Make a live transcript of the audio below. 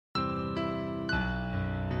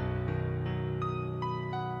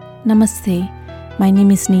Namaste. My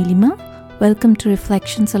name is Neelima. Welcome to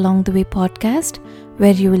Reflections Along the Way podcast,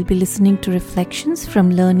 where you will be listening to reflections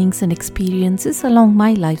from learnings and experiences along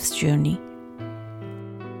my life's journey.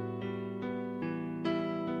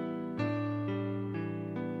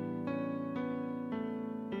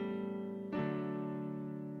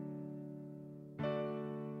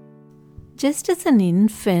 Just as an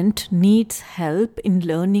infant needs help in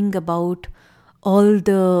learning about all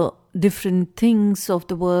the different things of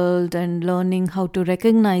the world and learning how to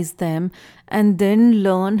recognize them and then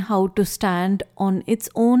learn how to stand on its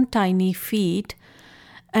own tiny feet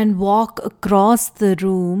and walk across the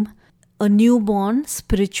room, a newborn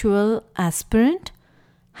spiritual aspirant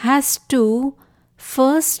has to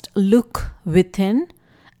first look within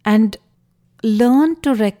and learn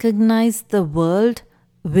to recognize the world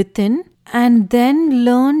within and then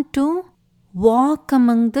learn to walk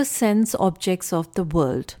among the sense objects of the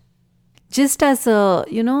world. Just as a,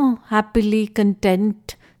 happily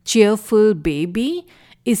content, cheerful baby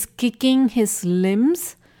is kicking his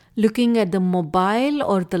limbs, looking at the mobile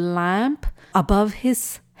or the lamp above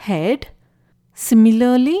his head,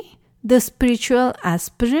 similarly, the spiritual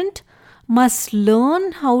aspirant must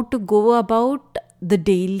learn how to go about the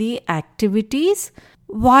daily activities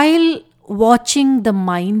while watching the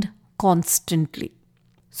mind constantly.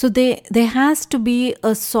 So there has to be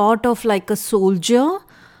a sort of like a soldier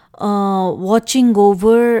watching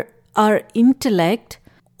over our intellect,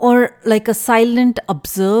 or like a silent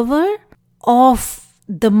observer of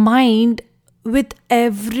the mind with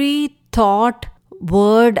every thought,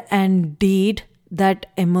 word and deed that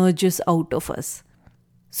emerges out of us.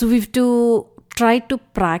 So we have to try to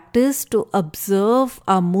practice to observe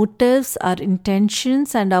our motives, our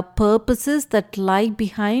intentions and our purposes that lie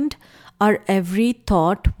behind our every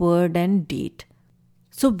thought, word and deed.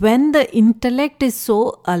 So when the intellect is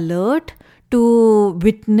so alert to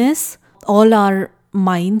witness all our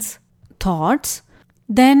mind's thoughts,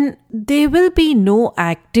 then there will be no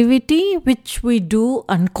activity which we do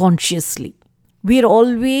unconsciously. We are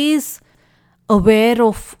always aware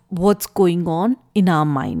of what's going on in our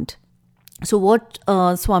mind. So what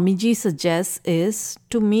Swamiji suggests is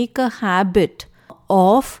to make a habit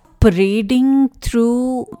of parading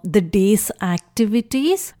through the day's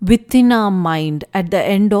activities within our mind at the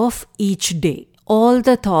end of each day. All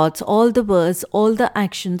the thoughts, all the words, all the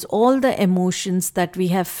actions, all the emotions that we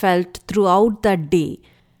have felt throughout that day.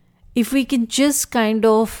 If we can just kind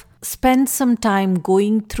of spend some time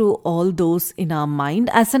going through all those in our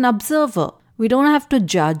mind as an observer. We don't have to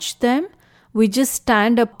judge them. We just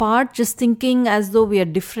stand apart, just thinking as though we are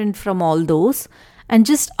different from all those, and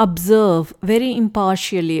just observe very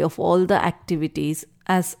impartially of all the activities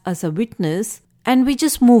as a witness, and we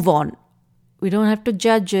just move on. We don't have to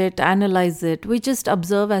judge it, analyze it. We just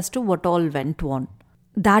observe as to what all went on.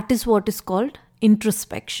 That is what is called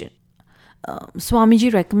introspection.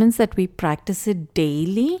 Swamiji recommends that we practice it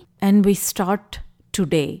daily and we start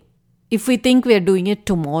today. If we think we are doing it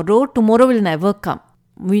tomorrow will never come.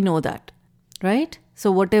 We know that, right?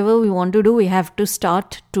 So whatever we want to do, we have to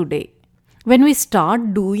start today. When we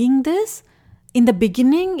start doing this, in the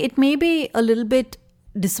beginning, it may be a little bit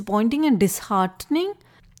disappointing and disheartening,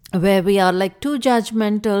 where we are like too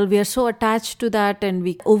judgmental, we are so attached to that and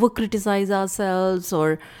we over-criticize ourselves,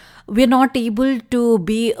 or we're not able to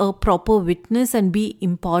be a proper witness and be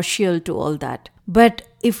impartial to all that. But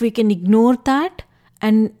if we can ignore that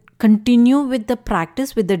and continue with the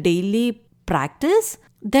practice, with the daily practice,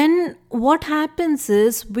 then what happens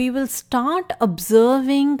is we will start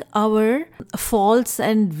observing our faults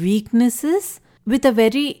and weaknesses with a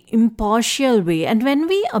very impartial way. And when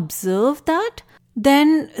we observe that,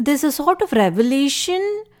 then there's a sort of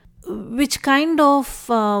revelation which kind of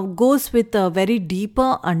goes with a very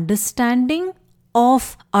deeper understanding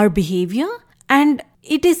of our behavior. And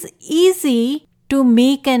it is easy to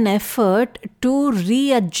make an effort to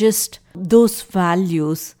readjust those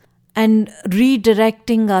values and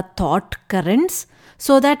redirecting our thought currents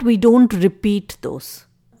so that we don't repeat those.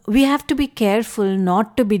 We have to be careful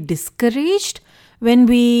not to be discouraged when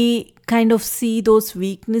we kind of see those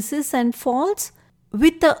weaknesses and faults,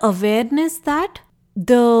 with the awareness that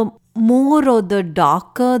the more or the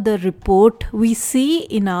darker the report we see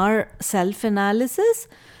in our self-analysis,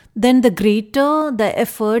 then the greater the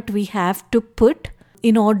effort we have to put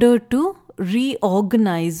in order to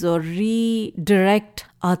reorganize or redirect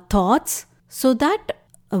our thoughts so that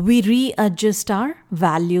we readjust our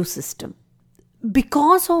value system.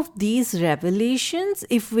 Because of these revelations,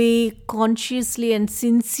 if we consciously and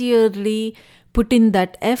sincerely put in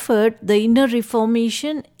that effort, the inner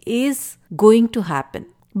reformation is going to happen.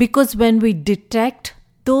 Because when we detect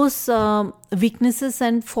those weaknesses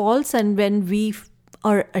and faults, and when we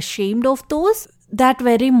are ashamed of those, that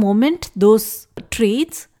very moment, those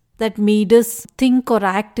traits that made us think or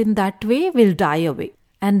act in that way will die away.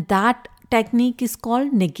 And that technique is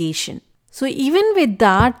called negation. So even with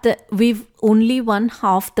that, we've only won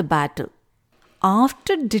half the battle.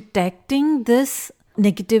 After detecting this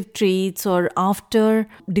negative traits, or after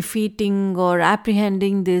defeating or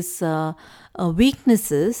apprehending these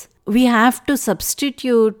weaknesses, we have to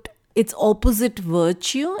substitute its opposite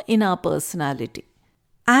virtue in our personality.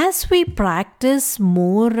 As we practice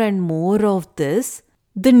more and more of this,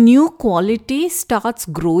 the new quality starts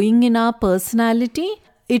growing in our personality.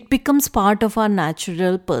 It becomes part of our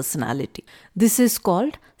natural personality. This is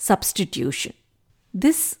called substitution.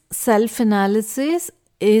 This self-analysis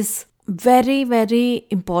is very, very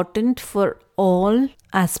important for all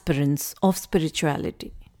aspirants of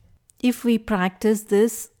spirituality. If we practice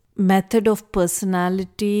this method of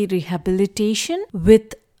personality rehabilitation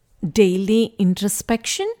with daily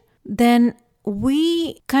introspection, then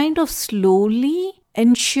we kind of slowly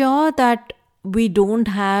ensure that we don't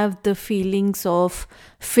have the feelings of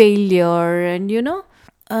failure, and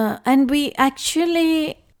and we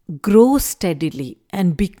actually grow steadily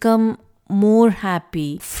and become more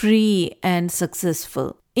happy, free, and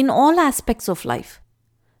successful in all aspects of life.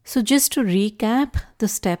 So just to recap the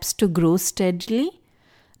steps to grow steadily: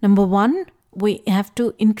 number 1, we have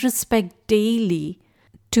to introspect daily.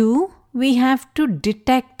 2, we have to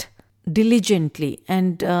detect diligently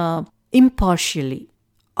and impartially.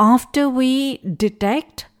 After we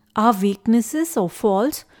detect our weaknesses or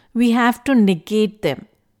faults, we have to negate them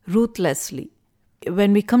ruthlessly.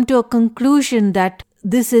 When we come to a conclusion that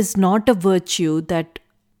this is not a virtue that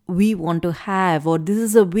we want to have, or this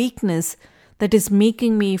is a weakness that is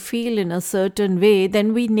making me feel in a certain way,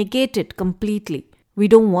 then we negate it completely. We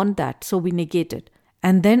don't want that, so we negate it.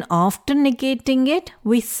 And then after negating it,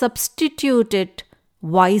 we substitute it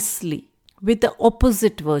wisely with the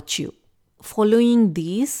opposite virtue. Following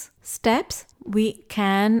these steps, we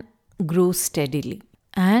can grow steadily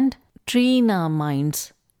and train our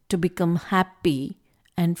minds to become happy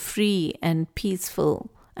and free and peaceful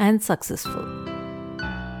and successful.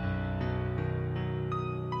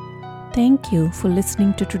 Thank you for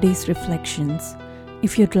listening to today's reflections.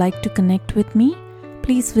 If you'd like to connect with me,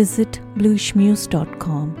 please visit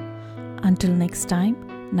bluishmuse.com. Until next time,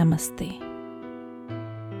 namaste.